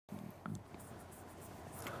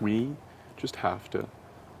We just have to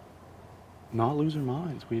not lose our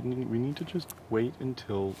minds. We need to just wait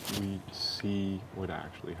until we see what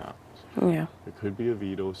actually happens. Yeah. It could be a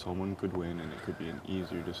veto, someone could win, and it could be an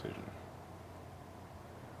easier decision.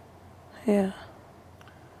 Yeah.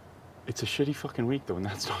 It's a shitty fucking week, though, and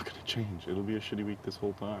that's not going to change. It'll be a shitty week this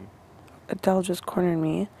whole time. Adele just cornered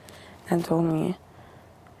me and told me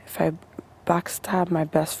if I backstab my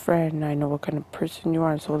best friend, I know what kind of person you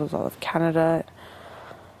are, and so does all of Canada.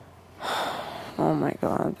 Oh my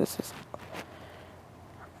God, this is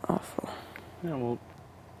awful. Yeah, well,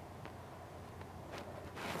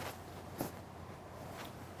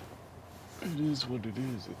 it is what it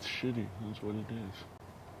is. It's shitty. That's what it is.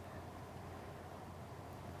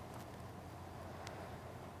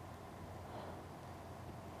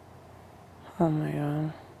 Oh my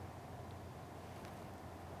God.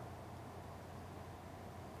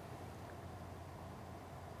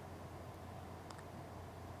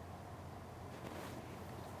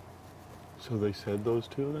 So they said those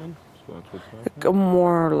two then? So that's what's happening?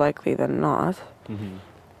 More likely than not. Mm-hmm.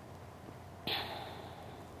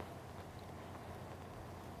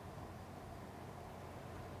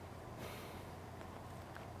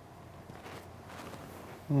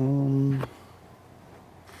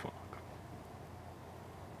 Fuck.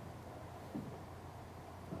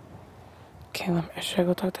 Okay, should I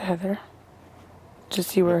go talk to Heather? Just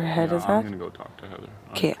see where her head is I'm at? gonna go talk to Heather.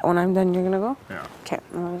 Okay, when I'm done, you're gonna go? Yeah. Okay,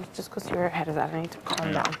 just go see where her head is at. I need to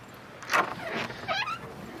calm down.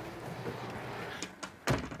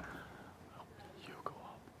 You go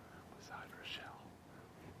up beside Rochelle.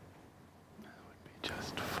 That would be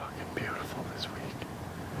just fucking beautiful this week. It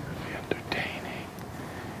would be entertaining.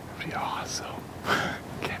 It would be awesome.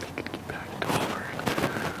 Kenny could get back to work.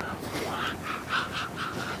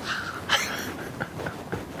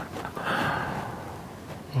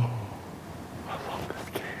 I love this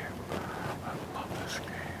game. I love this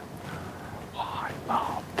game. I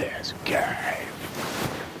love this game.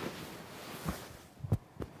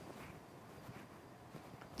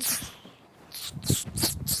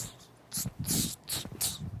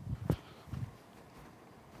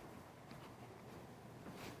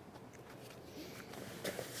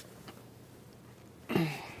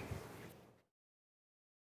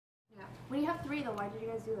 Yeah. When you have 3, though, why did you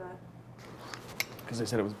guys do that? Because they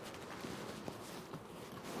said it was.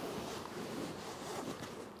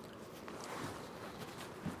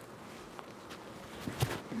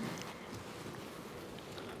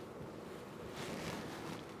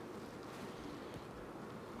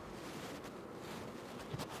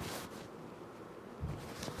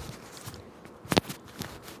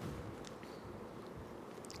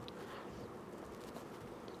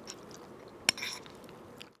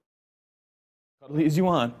 Cuddly as you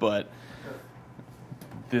want, but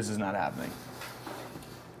this is not happening.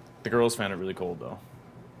 The girls found it really cold, though.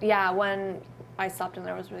 Yeah, when I slept in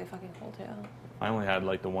there, it was really fucking cold, too. I only had,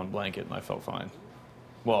 like, the one blanket, and I felt fine.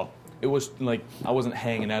 Well, it was, like, I wasn't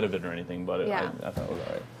hanging out of it or anything, but Yeah. I thought it was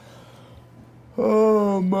all right.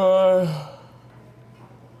 Oh, my.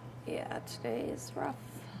 Yeah, today is rough.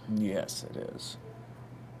 Yes, it is.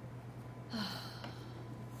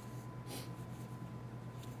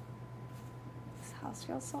 This house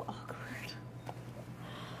feels so awkward.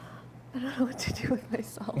 I don't know what to do with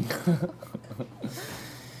myself.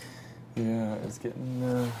 Yeah, it's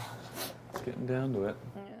getting down to it.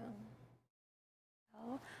 Yeah.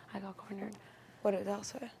 Oh, I got cornered. What did Adele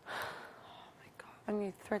say? Oh my God. I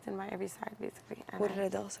mean, threatened by every side, basically. And What did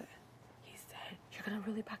Adele say? He said, you're gonna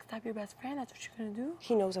really backstab your best friend? That's what you're gonna do?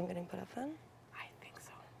 He knows I'm getting put up then? I think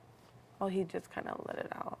so. Well, he just kind of let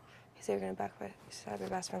it out. He said you're gonna backstab your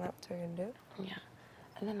best friend, that's what you're gonna do? Yeah.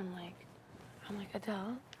 And then I'm like,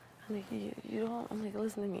 Adele, I'm like, you don't, I'm like,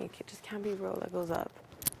 listen to me. It just can't be real. That goes up.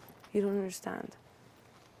 You don't understand.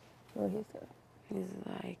 What he said? He's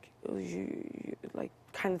like, oh, you like,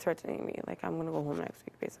 kind of threatening me. Like, I'm gonna go home next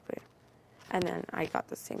week, basically. And then I got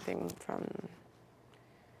the same thing from...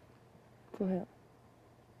 From who?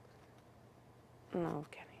 No,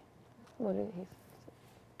 Kenny. What did he say?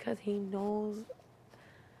 Because he knows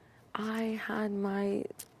I had my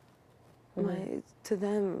to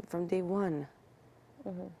them from day one.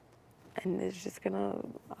 Mm-hmm. And it's just I'm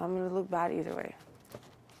gonna look bad either way.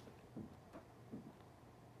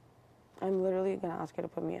 I'm literally gonna ask her to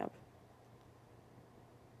put me up.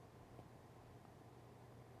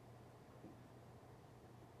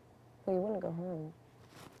 Well, you wouldn't go home.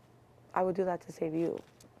 I would do that to save you.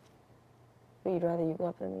 But you'd rather you go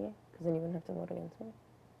up than me? Because then you wouldn't have to vote against me?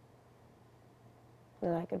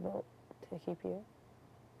 Then I could vote to keep you?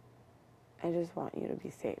 I just want you to be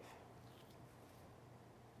safe.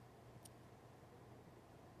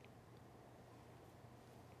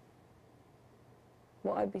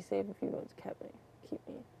 Well, I'd be safe if you both kept me. Keep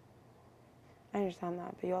me. I understand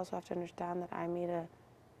that, but you also have to understand that I made a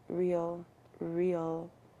real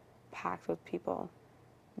pact with people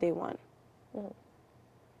day one. Mm.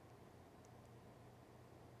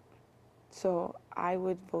 So I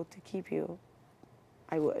would vote to keep you.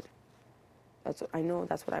 I would. I know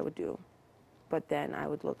that's what I would do. But then I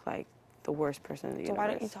would look like the worst person in the So universe. why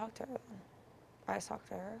don't you talk to her then? I just talk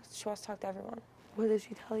to her. She wants to talk to everyone. What did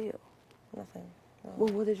she tell you? Nothing. No.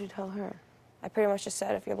 Well, what did you tell her? I pretty much just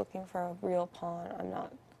said if you're looking for a real pawn, I'm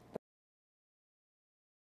not.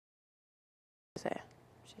 Say.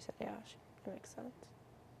 She said, yeah, it makes sense.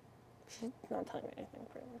 She's not telling me anything,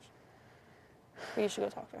 pretty much. But you should go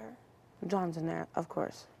talk to her. John's in there, of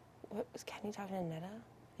course. What, is Kenny talking to Netta?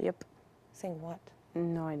 Yep. Saying what?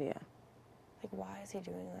 No idea. Like, why is he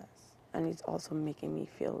doing this? And he's also making me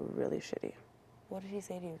feel really shitty. What did he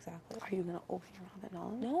say to you exactly? Are you gonna open your mouth and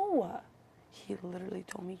knowledge? No. He literally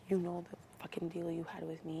told me, you know the fucking deal you had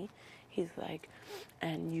with me? He's like,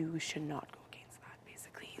 and you should not go against that,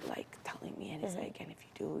 basically. Like, telling me, and he's like, and if you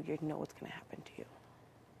do, you know what's gonna happen to you.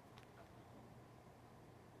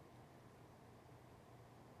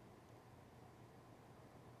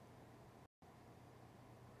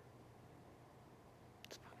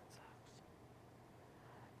 This fucking sucks.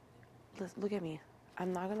 Listen, look at me.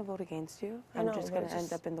 I'm not gonna vote against you. I I'm know, just but gonna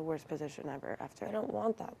end up in the worst position ever after. I don't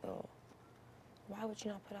want that, though. Why would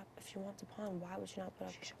you not put up, if she wants a pawn, why would you not put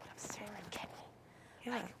up? She should put up Sarah and Kenny.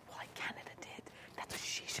 Yeah. Like Canada did. That's what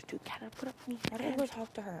she should do. Canada put up me. Why don't you go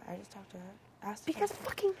talk to her? I just talked to her. Ask to Because talk to her.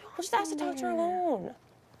 fucking Well, just ask to talk to her alone.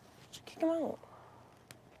 Just kick him out.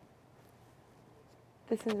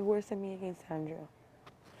 This is worse than me against Andrew.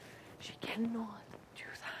 She cannot do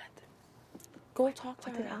that. Go talk to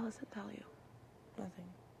What her. did Allison tell you? Nothing,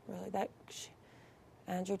 really.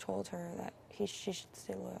 Andrew told her that she should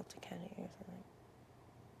stay loyal to Kenny or something.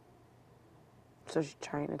 So she's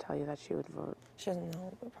trying to tell you that she would vote. She doesn't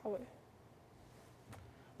know, but probably.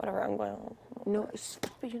 Whatever, I'm going home. No,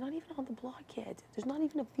 stop it. You're not even on the block yet. There's not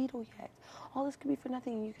even a veto yet. All this could be for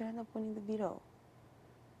nothing and you could end up winning the veto.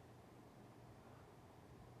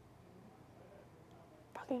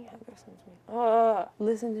 Fucking Heather sends me.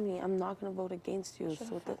 Listen to me. I'm not going to vote against you. Should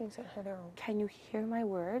So have fucking sent her down. can you hear my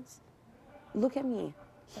words? Look at me.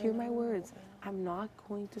 Hear my words. I'm not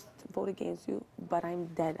going to vote against you, but I'm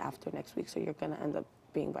dead after next week, so you're going to end up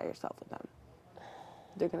being by yourself with them.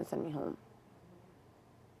 They're going to send me home.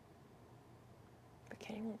 But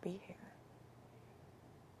Kenny won't be here.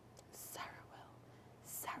 Sarah will.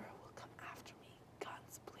 Sarah will come after me,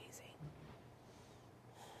 guns blazing.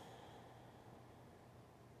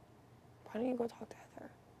 Why don't you go talk to Heather?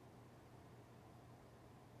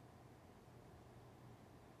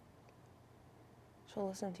 She'll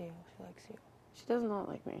listen to you. She likes you. She does not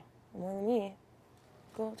like me. More than me.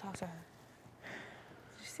 Go talk to her.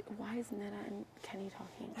 Why is Netta and Kenny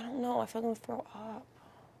talking? I don't know. I feel like I'm gonna throw up.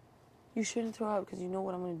 You shouldn't throw up because you know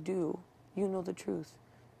what I'm going to do. You know the truth.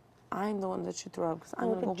 I'm the one that should throw up because I'm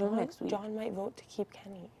No, going to but go home next week. John might vote to keep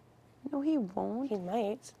Kenny. No, he won't. He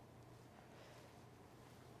might.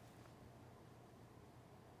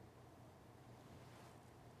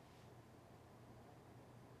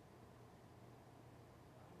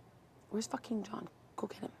 Where's fucking John? Go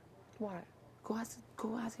get him. Why? Go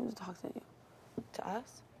ask him to talk to you. To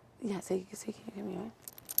us? Yeah, say can you hear me, right?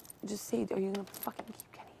 Just say, are you gonna fucking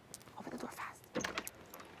keep Kenny? Open the door fast.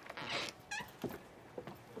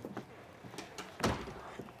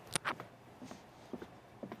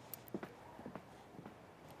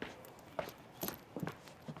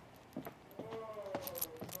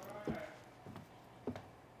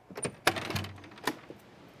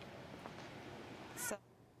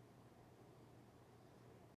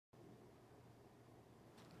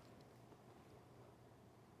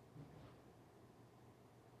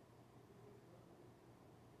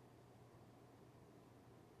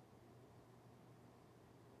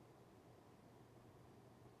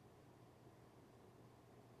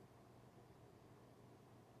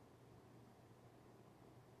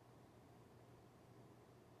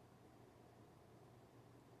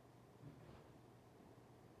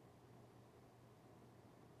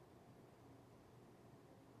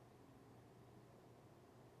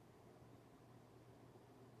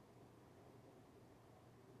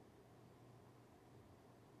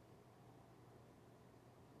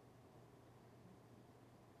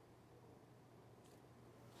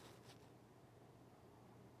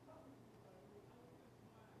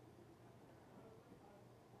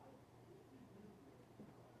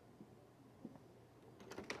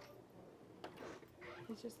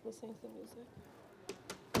 He's just listening to the music.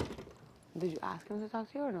 Did you ask him to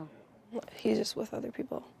talk to you or no? He's just with other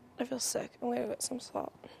people. I feel sick. I'm gonna get some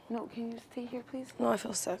salt. No, can you stay here, please? No, I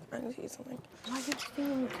feel sick. I need to eat something. Why are you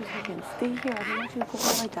staying with 2 seconds? Stay here. I don't want you to go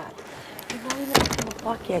out like that. You're not even on the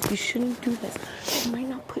block yet. You shouldn't do this. I might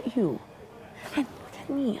not put you. And look at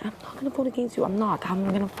me. I'm not gonna vote against you. I'm not.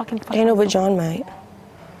 I'm gonna fucking. I know, but John might.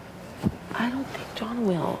 I don't think John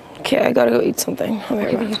will. Okay, I gotta go eat something.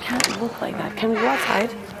 Okay, but you can't look like that. Can we go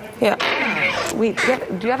outside? Yeah. Wait,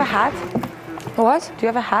 do you have a hat? What? Do you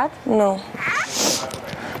have a hat? No.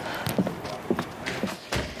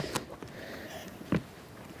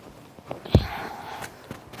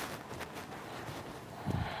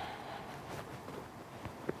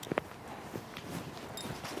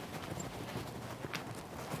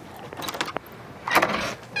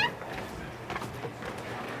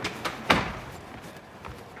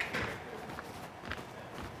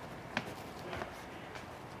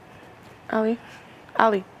 Ali?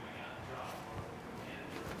 Ali?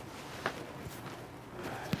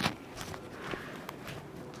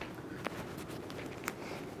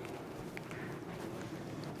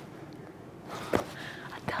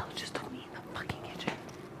 Adele just told me in the fucking kitchen.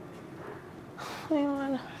 Oh my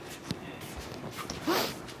God.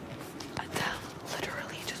 Adele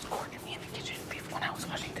literally just cornered me in the kitchen when I was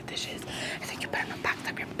washing the dishes. He's like, you better not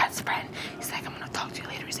backstab your best friend. He's like, I'm gonna talk to you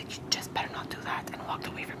later. He's like, you just better not do that, and walked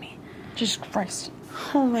away from me. Jesus Christ.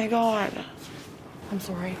 Oh my God. I'm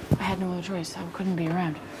sorry. I had no other choice. I couldn't be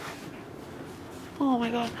around. Oh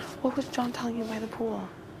my God. What was John telling you by the pool?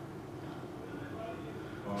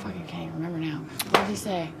 Fucking can't remember now. What did he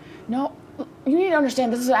say? No, you need to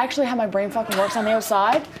understand, this is actually how my brain fucking works on the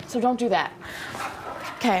outside, so don't do that.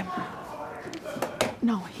 Okay.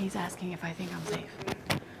 No, he's asking if I think I'm safe.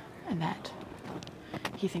 And that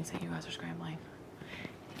he thinks that you guys are scrambling.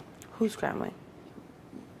 Who's scrambling?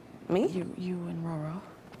 Me? You and Roro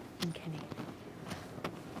and Kenny.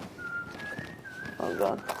 Oh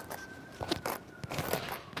God.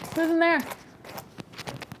 Who's in there?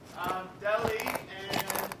 Deli and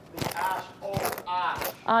the Ash. Oh,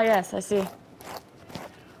 Ash. Ah, yes, I see. Deli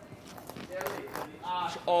and the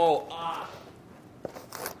Ash. Oh, Ash.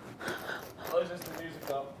 Oh, it's just the music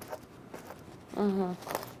though.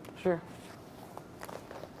 Sure.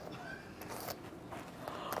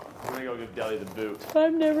 I'm gonna go give Deli the boot.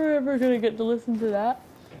 I'm never ever gonna get to listen to that.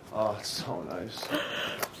 Oh, it's so nice.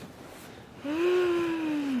 I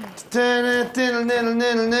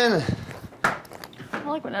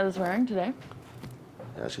like what Netta's wearing today.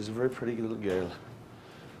 Yeah, she's a very pretty little girl.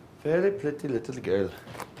 Very pretty little girl.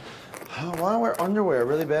 I want to wear underwear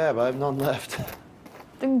really bad, but I have none left.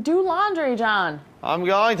 Then do laundry, John. I'm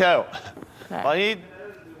going to. Okay. I need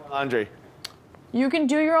laundry. You can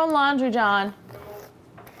do your own laundry, John.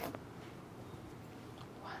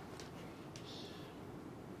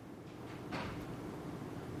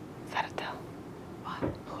 Is that Adele? What?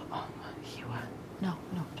 Oh, you No,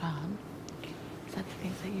 John. Said he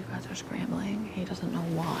thinks that you guys are scrambling. He doesn't know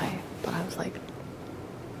why. But I was like,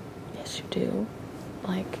 yes, you do.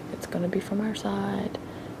 Like, it's gonna be from our side.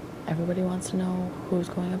 Everybody wants to know who's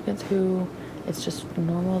going up against who. It's just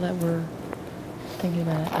normal that we're thinking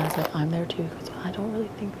about it. I was like, I'm there too, because I don't really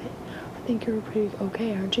think that. I think you're pretty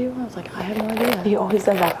okay, aren't you? I was like, I have no idea. He always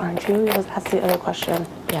does that, aren't you? That's the other question.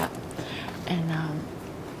 Yeah. And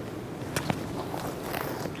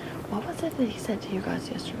what was it that he said to you guys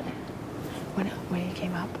yesterday when he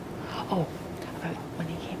came up? Oh, when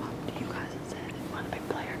he came up to you guys and said, "Want a big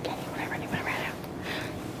player, Kenny, whatever," and he went around him.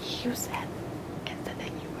 You said, and said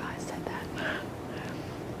that you guys said that.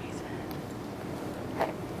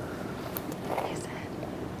 He said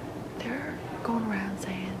they're going around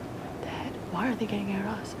saying that why are they getting at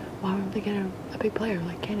us? Why aren't they getting a big player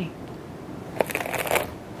like Kenny?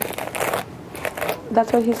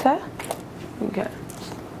 That's what he said? Okay.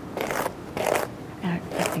 And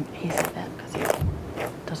I think he said that because he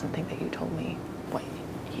doesn't think that you told me what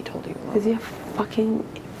he told you. Is he a fucking...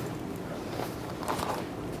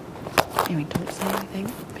 Amy, don't say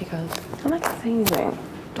anything because... I'm not gonna say anything.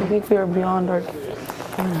 Do you think we are beyond our...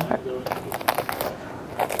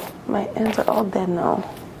 My ends are all dead now.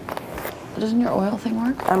 Doesn't your oil thing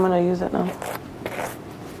work? I'm gonna use it now.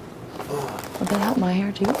 Would that help my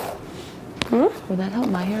hair too? Would that help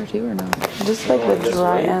my hair too or no? Just like the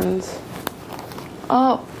dry ends.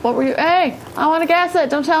 Oh, what were you? Hey, I want to guess it.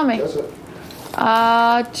 Don't tell me. Guess it.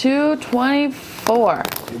 224.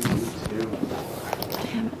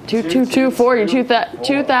 Damn it. 2,240.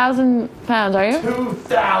 2,000 pounds, are you?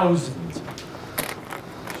 2,000.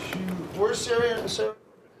 Where's Sarah? You're the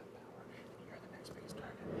next biggest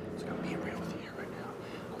target. So I'm being real with you here right now.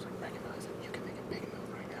 I was like, recognize that you can make a big move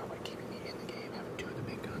right now by keeping me in the game, having two of the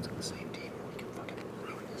big guns on the same team, or we can fucking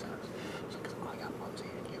ruin this house.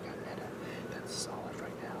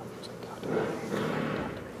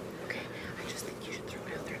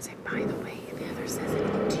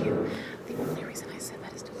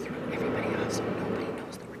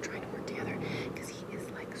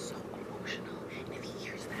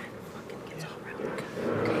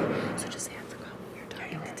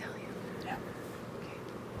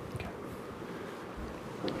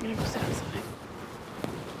 I'm gonna go sit outside.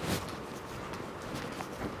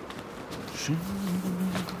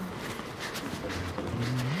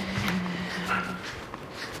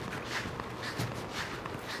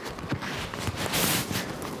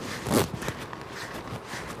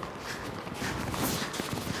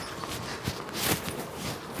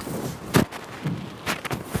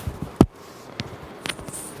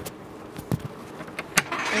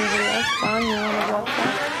 Anybody else? John, you want to go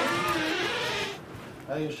outside?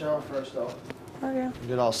 I need a shower first, though. Okay.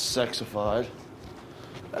 Get all sexified.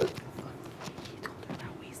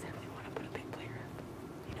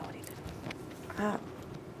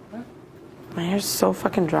 My hair's so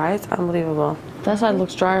fucking dry, it's unbelievable. That side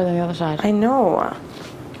looks drier than the other side. I know.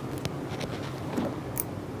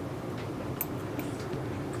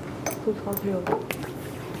 Who called you?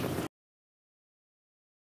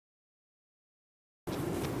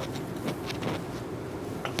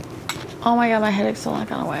 Oh my god, my headache's still not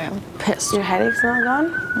gone away. I'm pissed. Your headache's not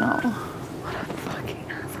gone? No. What a fucking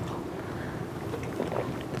asshole.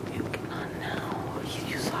 You cannot now.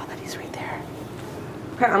 You saw that he's right there.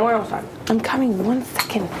 Okay, I'm going outside. I'm coming, 1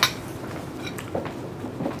 second.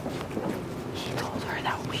 He told her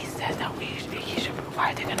that we said that he should,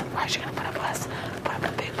 why is she gonna put up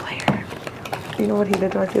a big player? You know what he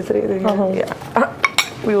did to us yesterday? Yeah.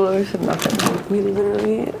 We literally said nothing.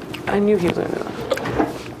 I knew he was gonna do that.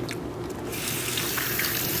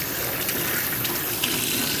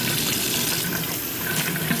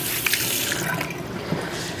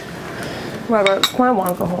 Robert, I want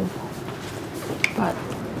to go home. But,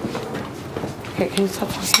 okay, can you stop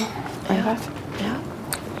talking? Yeah. Yeah.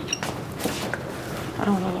 I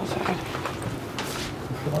don't want to go outside.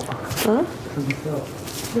 Huh?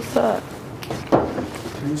 What's that?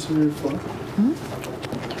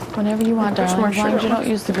 Whenever you want, darling. As long as you don't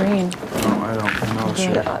use the green. No, I don't. No,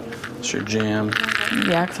 it's your jam.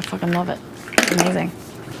 Yeah, because I fucking love it. It's amazing.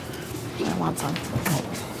 I want some.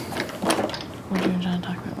 What are you and John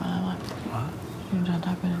talk about when I left? What? You and John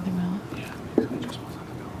talk about anything when I left? Yeah, because I just wasn't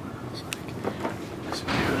to go. And I was like, listen,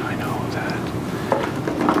 dude, I know that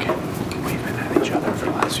fucking we've been at each other for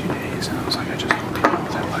the last few days, and I was like, I just hope you know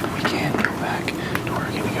that like we can't go back to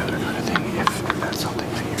working together kind of thing if that's something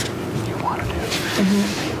that you want to do. And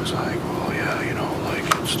he was like, well, yeah, you know, like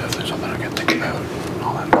it's definitely something I can think about and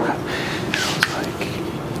all that crap. And I was like,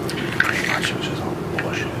 pretty much it was just all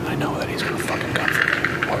bullshit. I know that he's gonna fucking come for me.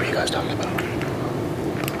 What were you guys talking about?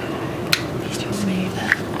 He's telling me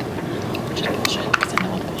that, which is bullshit, because I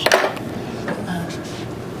know it's bullshit,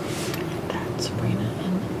 that Sabrina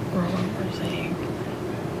and Rowan were saying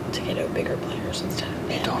to get out bigger players instead of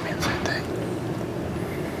He told me the same thing.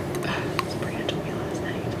 Sabrina told me last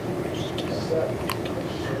night.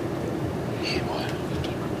 He what? He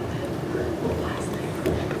came up with it last night or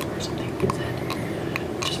the night before or something and said,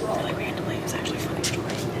 just really randomly, it was actually a funny story,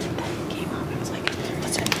 that he came up and was like,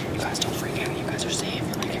 listen, you guys don't freak out, you guys are safe,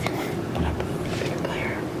 like if you want to put up a bigger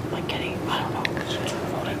player, like getting, I don't know,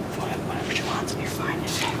 vote it, whatever she wants, and you're fine, and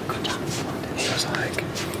have a good time. He was like,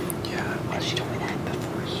 yeah, And she told me that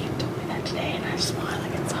before, he told me that today, and I was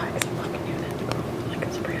smiling inside because I fucking knew that girl, like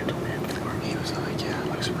Sabrina told me that before. he was like, yeah,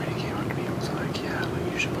 like Sabrina came up to me and was like, yeah,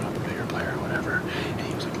 like you should put up a bigger player or whatever. And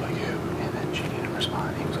he was like who? And then she didn't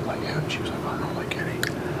respond. He was like who? And she was like, oh, no, like Kenny.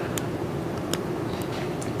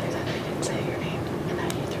 They said they didn't say your name, and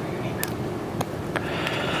that you threw your name out.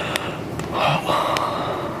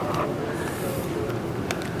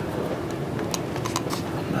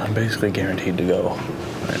 I'm basically guaranteed to go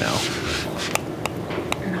right now.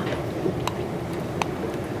 You're not.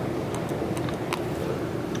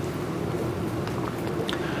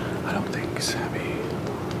 I don't think Sabby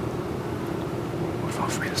would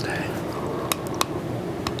vote for me to stay.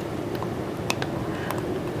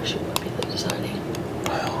 She would be the deciding.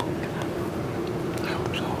 Well, I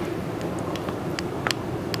hope so.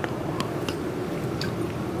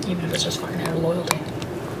 Even if it's just fucking out of loyalty.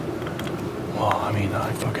 Well, I mean,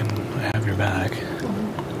 I have your back.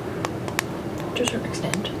 To a certain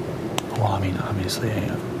extent. Well, I mean, obviously,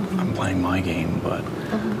 I'm playing my game, but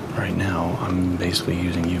right now, I'm basically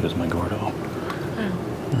using you as my Gordo. Oh.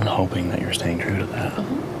 And hoping that you're staying true to that.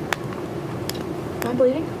 Am I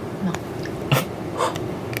bleeding? No.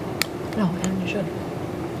 No, and you should.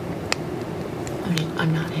 I mean,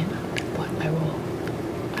 I'm not in, but I will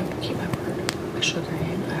keep my word. I shook your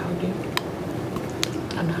hand, I hugged you.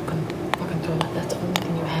 I'm not gonna fucking throw that. That's the only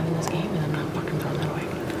thing you have in this game, and I'm not fucking throwing that away.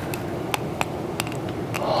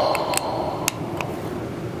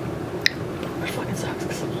 Which fucking sucks,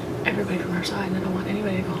 because everybody from our side, and I don't want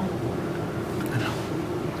anybody to go home. I know.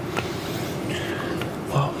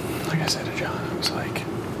 Well, like I said to John, I was like,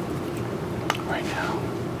 right right now,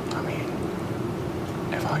 I mean,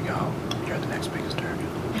 if I go, you're the next biggest target.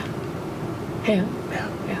 Yeah. Yeah.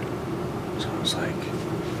 Yeah. So I was like,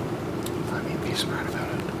 I mean, be smart about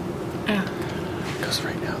it. Yeah. Because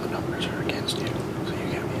right now the numbers are against you. So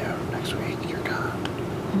you get me out next week, you're gone.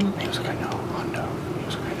 Mm-hmm. He was like, I know, Hondo. He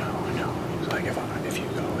was like, I know. He was like, if you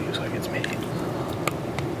go, he was like, it's me.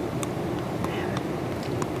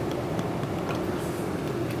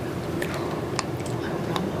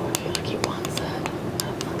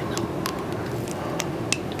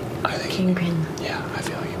 Kingpin. Yeah, I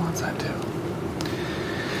feel like he wants that too.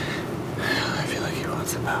 I feel like he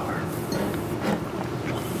wants the power.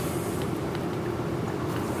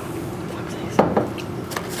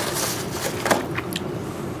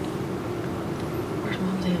 Where's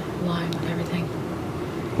Mumsy lying with everything?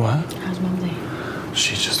 What? How's Mumsy?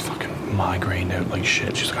 She's just fucking migrained out like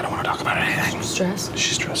shit. She's like, I don't want to talk about anything. Stress?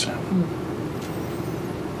 She's stressed out.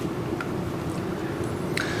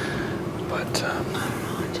 But,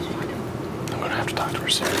 I'm gonna have to talk to her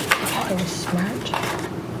soon. It was smart.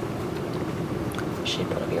 She'd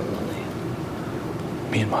put up your Mumsy.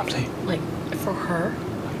 Me and Mumsy? Like, for her?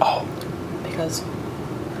 Oh. Because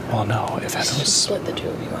Well, no, if Ed she'd was... split the two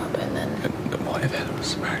of you up and then... Well, if Ed was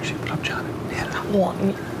smart, she'd put up John and Hannah. Well,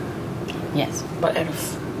 yes, but out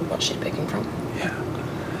of what she's picking from? Yeah.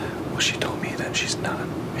 Well, she told me that she's not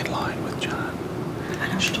in line with John.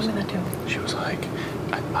 I know, she told me that too. She was like,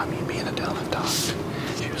 I mean, me and Adele have talked.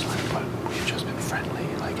 She was like, but we've just been friendly,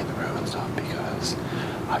 like, in the room and stuff, because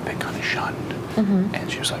I've been kind of shunned.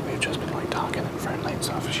 And she was like, we've just been, like, talking and friendly and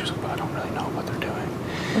stuff. And she was like, but I don't really know what they're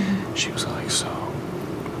doing. She was like, so...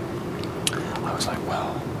 I was like,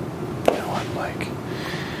 well, you know what, like,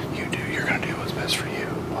 you're gonna do what's best for you,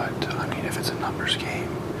 but, I mean, if it's a numbers game,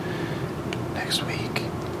 next week,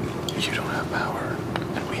 you don't have power,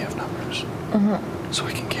 and we have numbers. So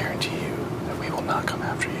I can guarantee you that we will not come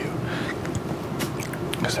after you,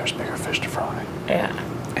 because there's bigger fish to fry. Yeah.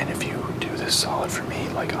 And if you do this solid for me,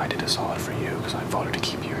 like I did a solid for you, because I voted to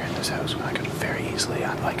keep you in this house when I could very easily,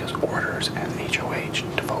 on like as orders and HOH,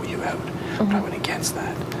 to vote you out. But I went against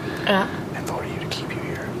that and voted you to keep you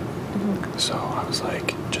here. So I was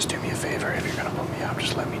like, just do me a favor, if you're going to put me up,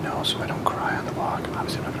 just let me know so I don't cry on the block.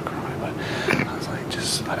 Obviously I'm not going to cry, but I was like,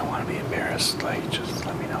 just, I don't want to be embarrassed, like, just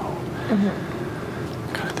let me know.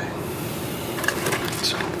 Kind of thing.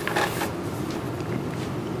 So.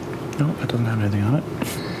 No, it doesn't have anything on it.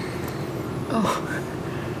 Oh.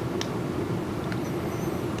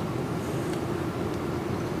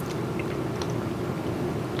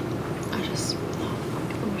 I just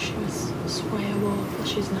thought she was sway a wolf, but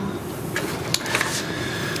she's not.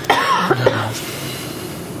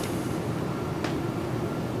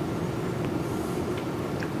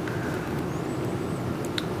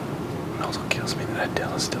 It also kills me that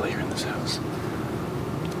Adele is still here in this house.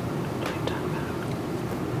 What are you talking about?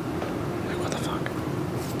 Like, what the fuck?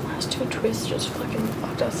 Last two twists just fucking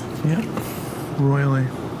fucked us. Yeah. Royally.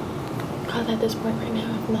 God, at this point right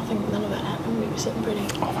now, if none of that happened, we'd be sitting pretty.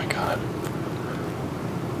 Oh my god.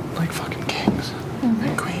 Like fucking kings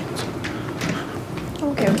and queens. I'm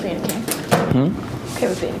okay with being a king. Okay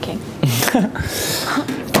with being a king.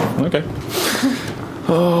 Okay.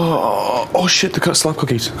 Oh shit, the slap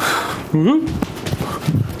cookies.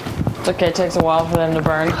 It's okay, it takes a while for them to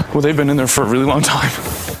burn. Well, they've been in there for a really long time.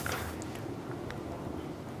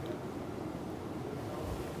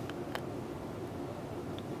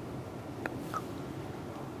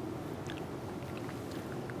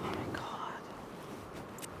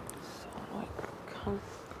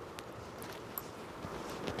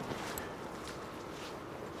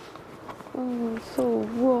 So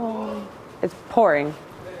wrong. It's pouring.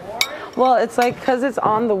 Well, it's like because it's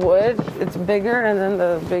on the wood, it's bigger, and then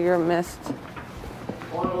the bigger mist.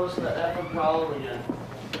 I want to listen to effing problem again.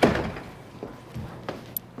 I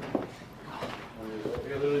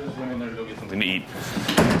literally just went in there to go get something to eat.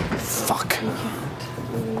 Fuck.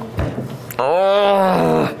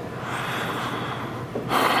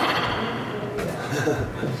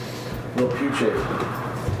 No future.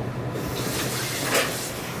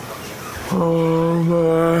 Oh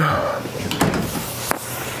my.